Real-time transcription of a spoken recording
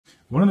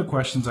One of the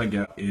questions I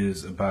get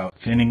is about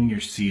thinning your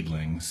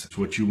seedlings. So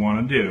what you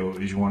want to do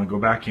is you want to go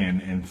back in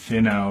and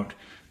thin out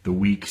the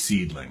weak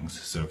seedlings.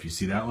 So if you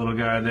see that little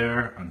guy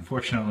there,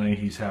 unfortunately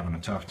he's having a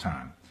tough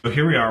time. So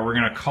here we are, we're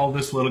going to cull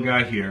this little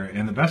guy here,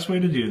 and the best way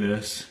to do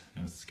this,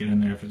 let's get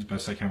in there as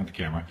best I can with the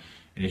camera,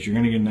 is you're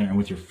going to get in there and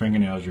with your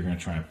fingernails you're going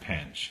to try and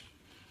pinch.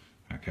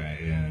 Okay,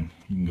 and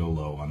you can go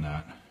low on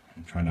that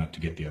and try not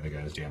to get the other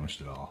guys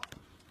damaged at all.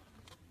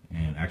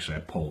 And actually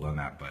I pulled on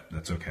that, but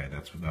that's okay,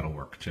 that'll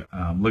work too.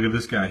 Look at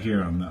this guy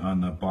here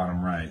on the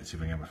bottom right, see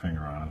if I can get my finger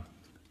on him.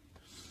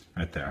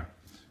 Right there.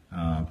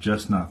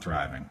 Just not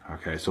thriving.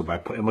 Okay, so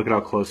and look at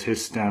how close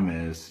his stem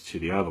is to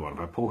the other one. If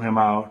I pull him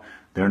out,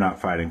 they're not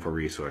fighting for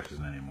resources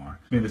anymore.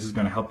 I mean, this is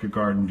going to help your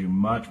garden do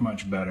much,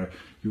 much better.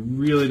 You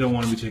really don't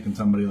want to be taking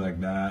somebody like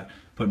that,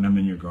 putting him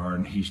in your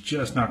garden. He's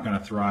just not going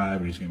to thrive,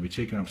 and he's going to be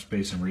taking up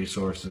space and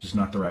resources. It's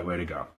not the right way to go.